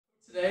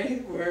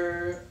Today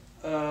we're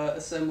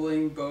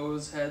assembling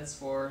Bo's heads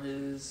for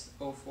his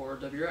 04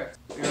 WRX.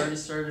 We already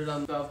started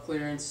on valve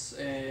clearance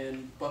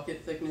and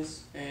bucket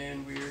thickness,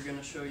 and we're going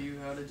to show you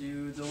how to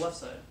do the left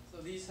side.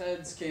 So these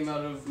heads came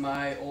out of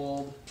my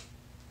old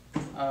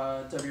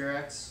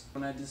WRX.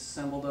 When I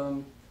disassembled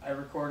them, I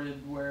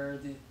recorded where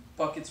the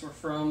buckets were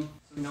from,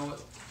 so we know what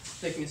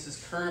thickness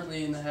is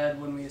currently in the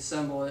head when we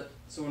assemble it,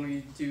 so when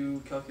we do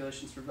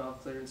calculations for valve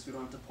clearance we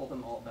don't have to pull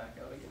them all back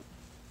out again.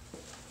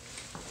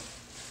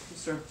 We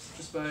start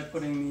just by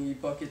putting the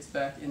buckets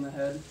back in the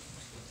head.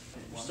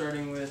 We're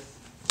starting with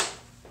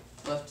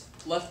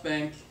left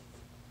bank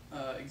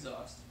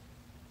exhaust.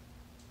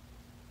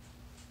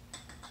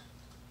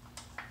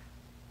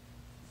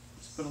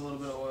 Just put a little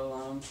bit of oil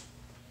on them.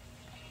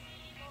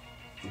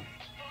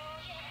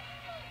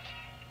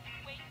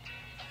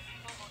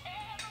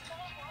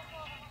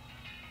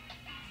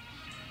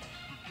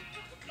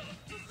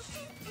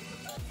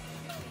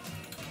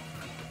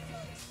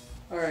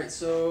 Alright,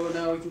 so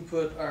now we can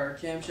put our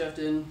camshaft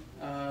in.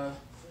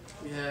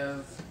 We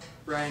have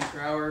Brian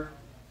Crower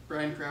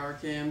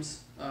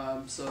cams,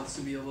 so this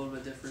will be a little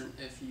bit different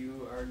if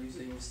you are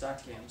using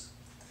stock cams.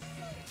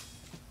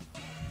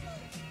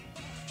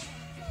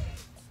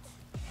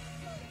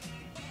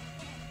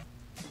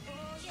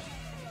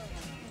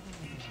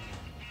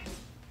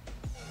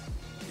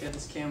 I got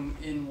this cam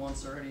in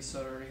once already,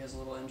 so it already has a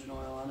little engine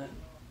oil on it.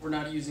 We're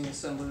not using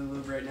assembly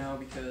lube right now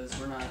because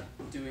we're not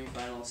doing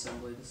final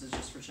assembly. This is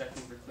just for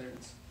checking for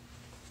clearance.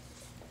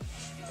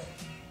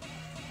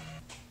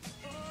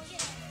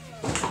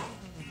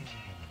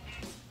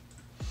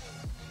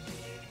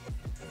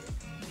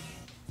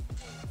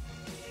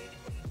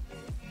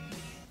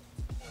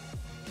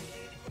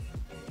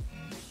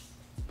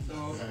 So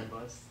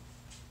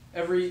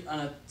on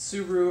a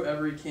Subaru,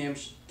 every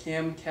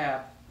cam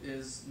cap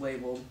is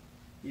labeled,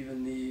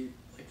 even the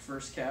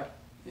first cap.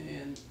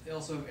 And they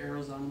also have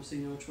arrows on them so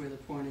you know which way they're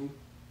pointing.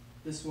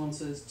 This one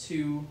says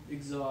 2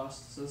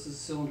 exhaust, so this is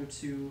cylinder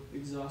 2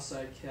 exhaust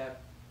side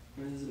cap,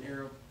 and there's an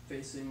arrow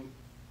facing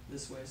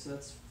this way, so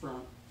that's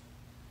front.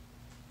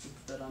 We'll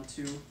put that on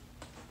 2.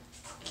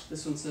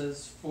 This one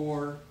says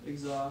 4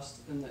 exhaust,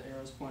 and the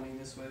arrow's pointing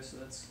this way, so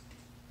that's,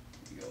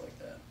 you go like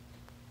that.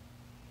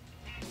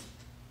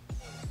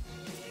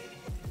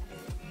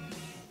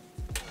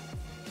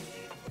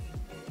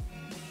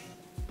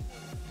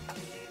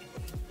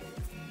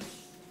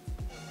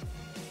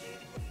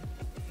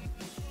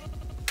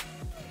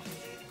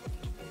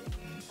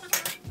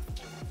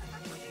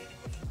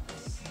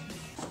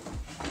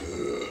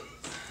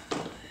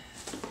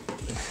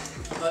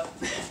 But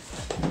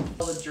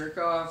all the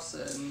jerk-offs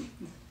and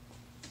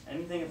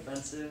anything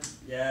offensive,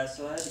 yeah,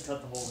 so I had to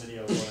cut the whole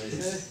video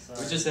twice.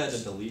 We just had to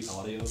delete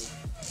audio.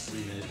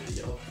 3-minute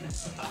video.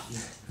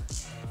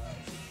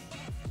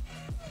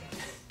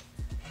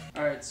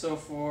 Alright, so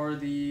for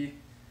the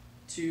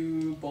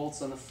 2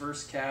 bolts on the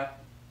first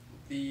cap,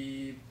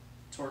 the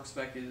torque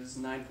spec is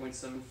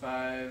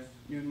 9.75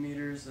 Newton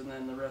meters, and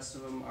then the rest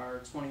of them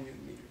are 20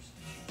 Newton meters.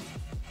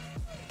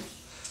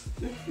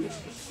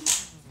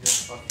 You're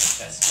fucking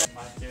best.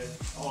 My kid.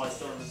 Oh, I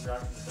still remember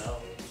rocking the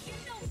bell.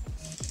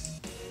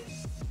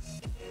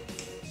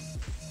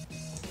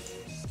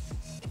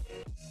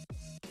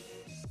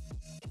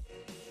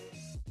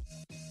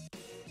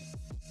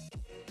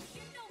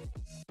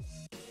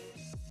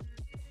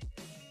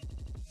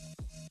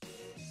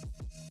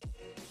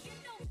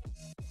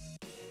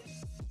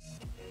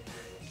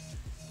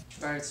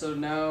 Alright, so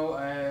now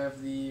I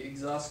have the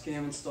exhaust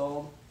cam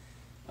installed.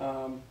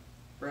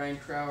 Brian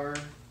Crower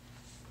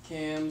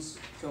cams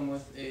come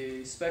with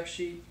a spec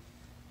sheet,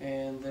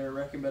 and their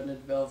recommended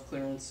valve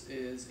clearance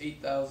is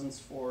 8 thousandths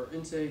for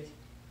intake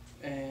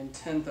and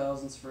 10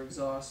 thousandths for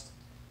exhaust.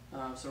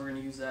 So we're going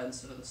to use that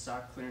instead of the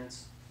stock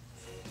clearance.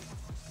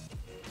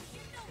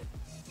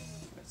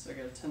 Alright, so I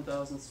got a 10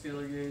 thousandths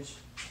feeler gauge.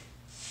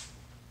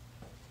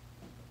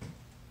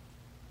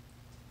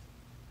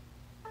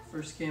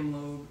 First cam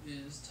lobe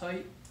is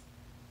tight.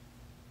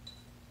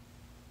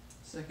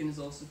 Second is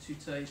also too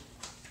tight.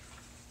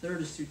 Third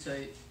is too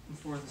tight, and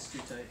fourth is too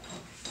tight.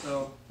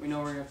 So we know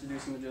we're going to have to do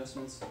some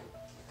adjustments. And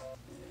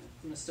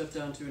I'm going to step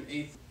down to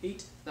an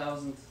 8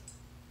 thousandth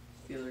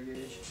feeler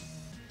gauge.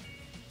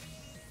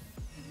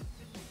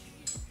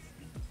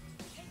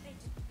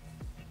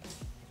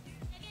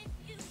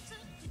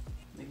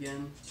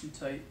 Again, too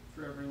tight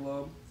for every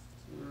lobe,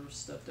 so we're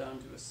step down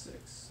to a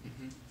 6.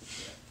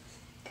 Yeah.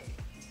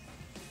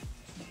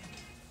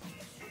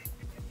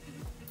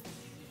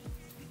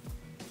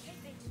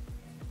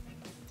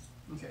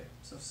 Okay,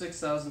 so 6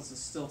 thousandths is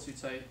still too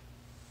tight.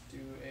 Do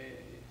a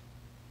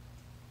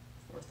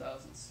 4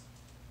 thousandths.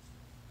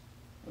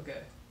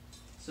 Okay,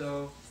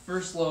 so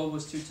first lobe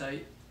was too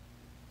tight.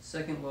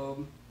 Second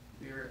lobe,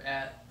 we were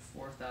at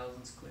 4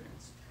 thousandths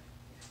clearance.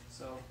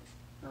 So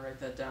I'm gonna write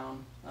that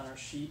down on our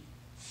sheet.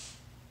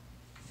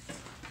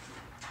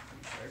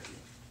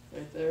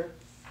 Right there.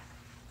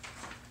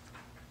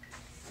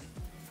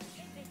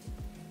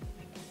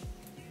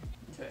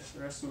 Okay, the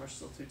rest of them are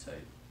still too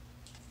tight.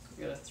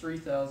 We got a 3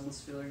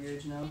 thousandths feeler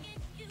gauge now.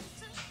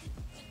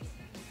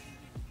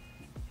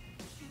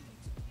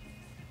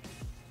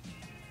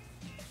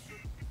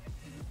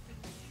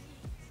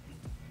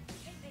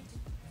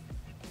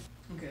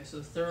 Okay,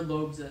 so third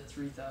lobe's at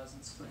 3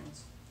 thousandths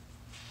clearance.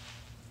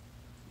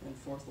 And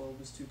fourth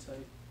lobe is too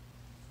tight.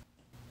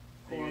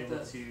 Are you Pull out able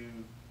that. to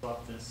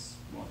swap this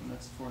one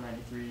that's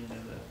 493 into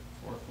the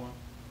fourth one?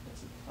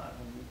 That's at 500.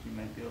 You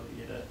might be able to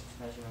get a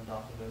measurement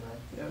off of it,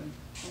 right? Yeah,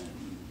 and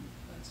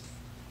that's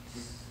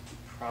You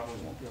probably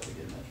won't be able to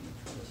get a measurement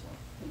for this one.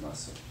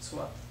 unless I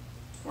swap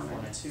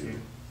 492.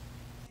 492.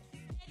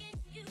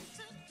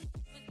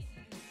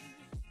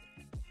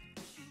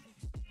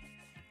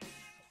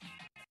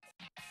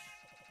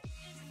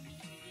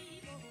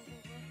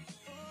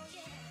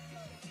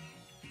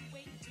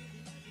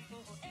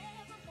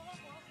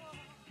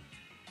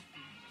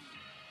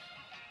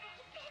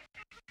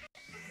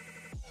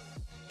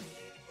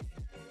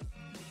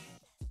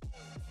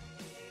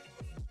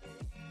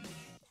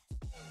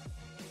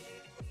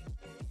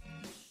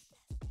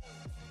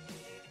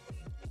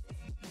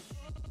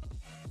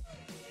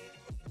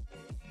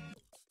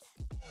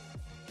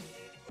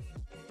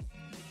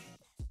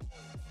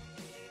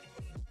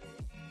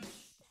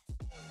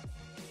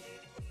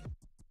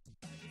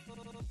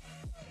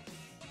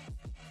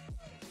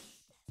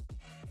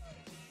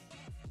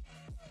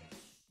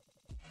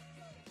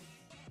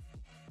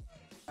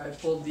 I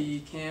pulled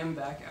the cam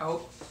back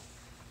out,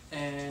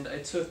 and I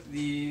took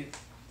the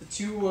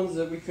two ones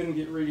that we couldn't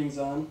get readings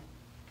on.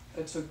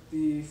 I took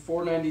the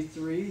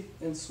 493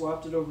 and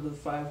swapped it over to the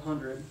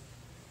 500.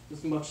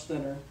 It's much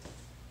thinner.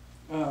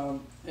 And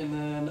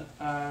then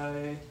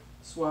I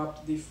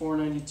swapped the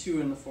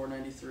 492 and the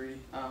 493.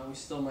 We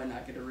still might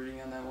not get a reading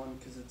on that one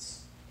because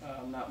it's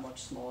not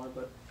much smaller,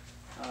 but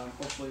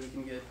hopefully we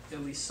can get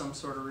at least some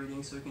sort of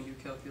reading so we can do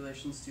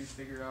calculations to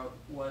figure out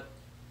what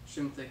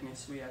shim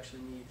thickness we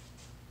actually need.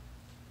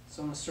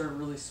 So I'm going to start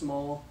really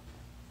small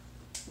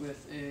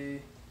with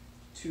a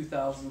 2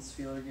 thousandths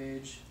feeler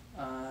gauge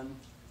on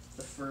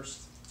the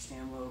first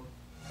cam lobe.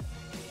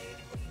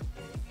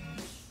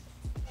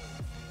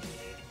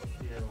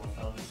 You have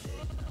 1000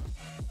 gauge now.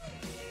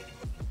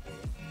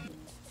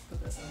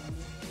 Put that down.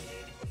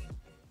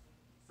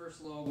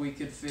 First lobe we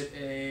could fit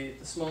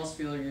the smallest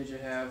feeler gauge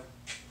I have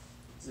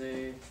is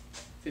a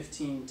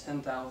 10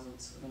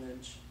 thousandths of an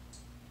inch.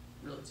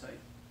 Really tight,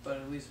 but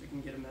at least we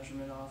can get a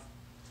measurement off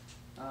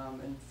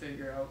and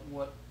figure out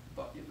what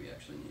bucket we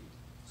actually need.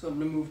 So I'm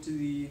going to move to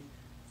the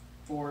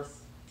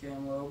fourth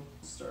cam lobe.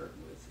 Start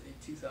with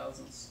a 2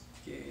 thousandths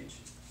gauge.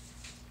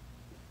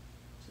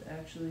 It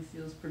actually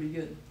feels pretty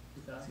good.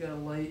 It's got a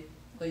light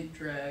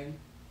drag.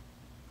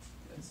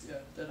 It's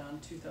dead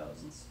on 2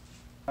 thousandths.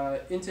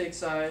 Intake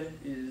side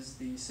is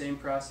the same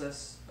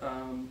process,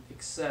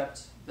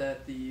 except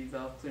that the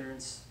valve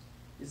clearance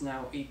is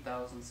now 8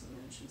 thousandths of an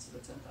inch instead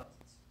of 10 thousandths.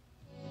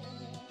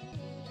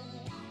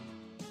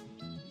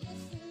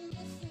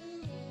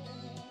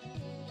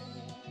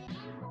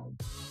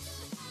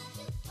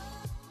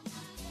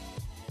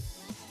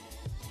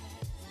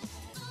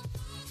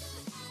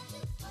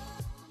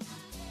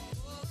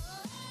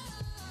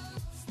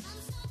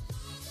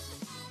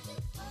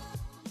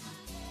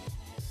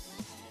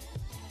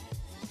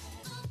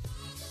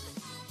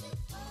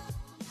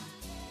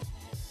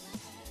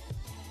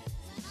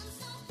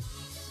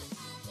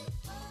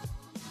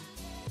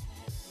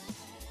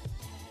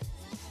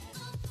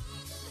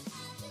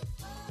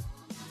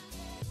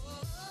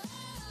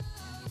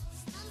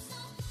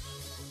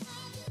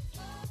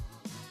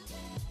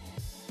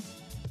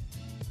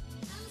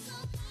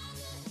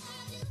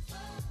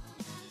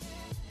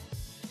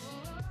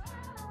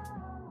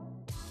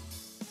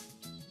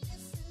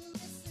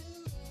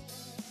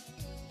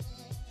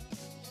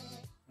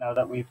 Now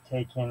that we've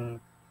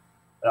taken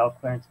valve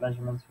clearance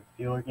measurements with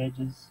feeler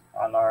gauges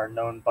on our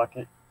known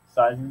bucket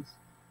sizes,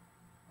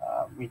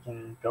 we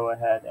can go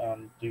ahead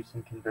and do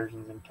some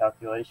conversions and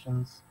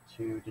calculations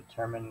to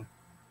determine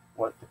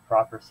what the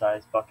proper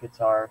size buckets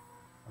are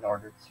in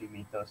order to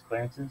meet those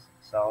clearances.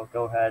 So I'll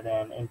go ahead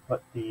and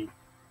input the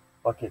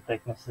bucket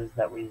thicknesses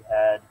that we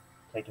had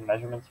taken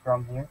measurements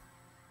from here.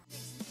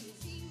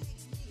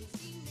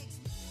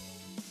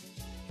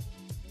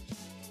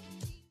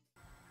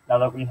 Now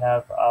that we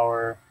have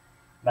our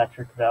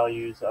metric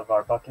values of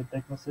our bucket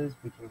thicknesses,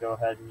 we can go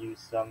ahead and use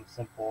some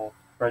simple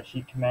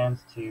spreadsheet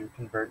commands to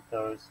convert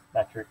those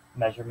metric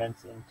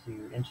measurements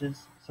into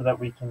inches so that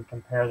we can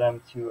compare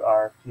them to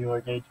our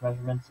feeler gauge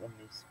measurements in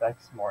the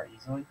specs more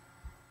easily.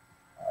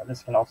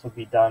 This can also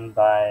be done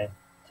by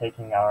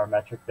taking our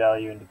metric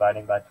value and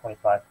dividing by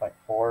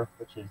 25.4,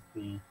 which is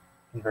the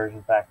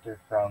conversion factor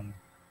from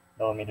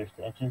millimeters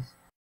to inches.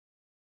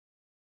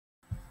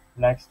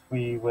 Next,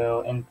 we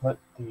will input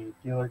the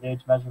feeler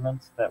gauge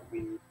measurements that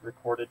we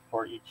recorded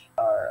for each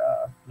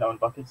our known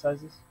bucket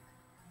sizes.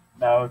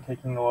 Now,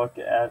 taking a look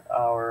at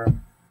our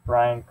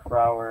Brian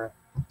Crower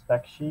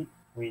spec sheet,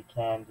 we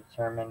can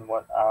determine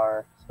what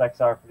our specs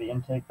are for the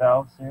intake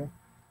valves here,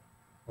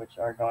 which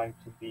are going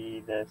to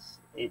be this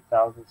 8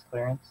 thousandths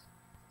clearance.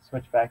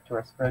 Switch back to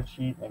our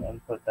spreadsheet and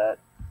input that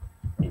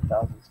 8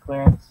 thousandths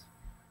clearance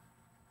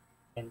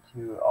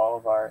into all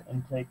of our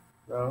intake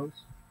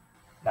rows.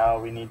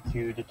 Now we need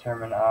to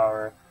determine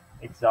our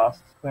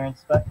exhaust clearance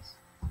specs.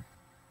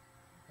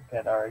 Look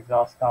at our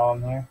exhaust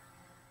column here.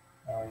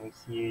 and we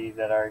see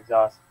that our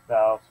exhaust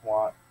valves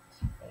want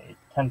a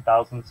 10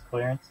 thousandths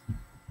clearance.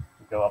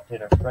 We go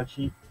update our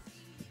spreadsheet.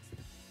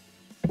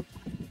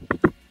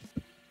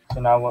 So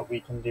now what we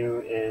can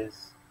do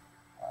is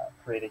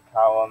create a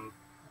column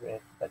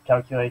that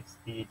calculates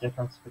the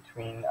difference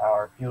between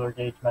our feeler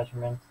gauge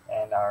measurement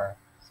and our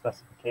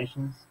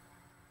specifications.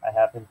 I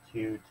happen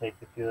to take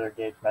the feeler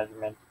gauge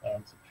measurement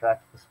and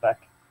subtract the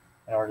spec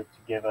in order to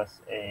give us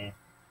a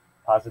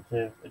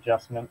positive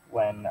adjustment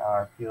when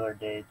our feeler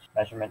gauge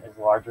measurement is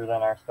larger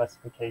than our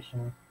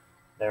specification.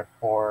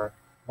 Therefore,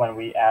 when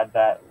we add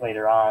that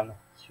later on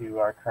to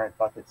our current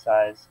bucket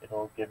size,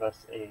 it'll give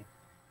us a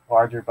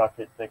larger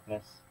bucket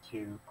thickness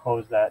to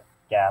close that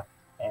gap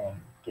and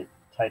get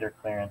tighter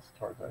clearance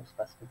towards our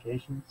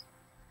specifications.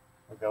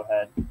 We'll go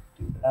ahead and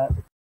do that.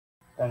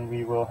 Then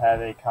we will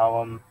have a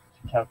column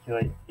to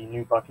calculate the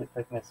new bucket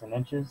thickness in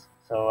inches.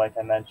 So like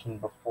I mentioned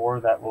before,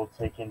 that will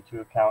take into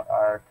account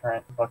our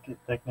current bucket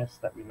thickness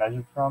that we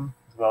measured from,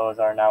 as well as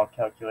our now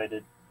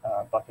calculated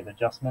bucket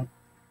adjustment,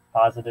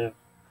 positive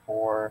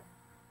for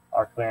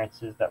our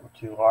clearances that were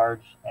too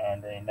large,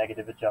 and a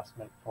negative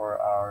adjustment for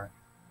our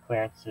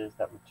clearances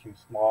that were too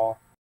small.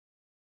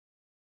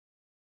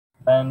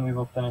 Then we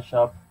will finish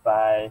up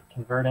by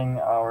converting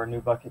our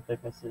new bucket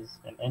thicknesses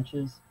in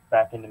inches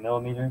back into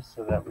millimeters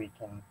so that we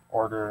can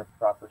order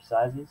proper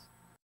sizes.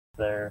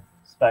 They're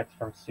specced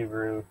from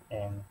Subaru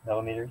in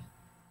millimeters.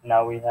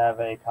 Now we have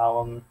a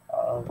column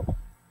of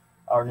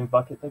our new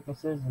bucket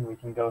thicknesses, and we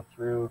can go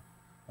through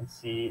and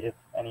see if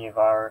any of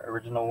our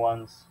original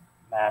ones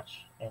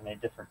match in a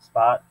different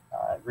spot,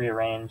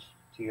 rearrange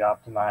to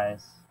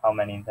optimize how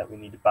many that we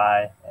need to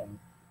buy and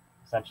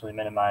essentially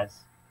minimize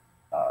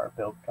our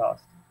build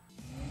cost.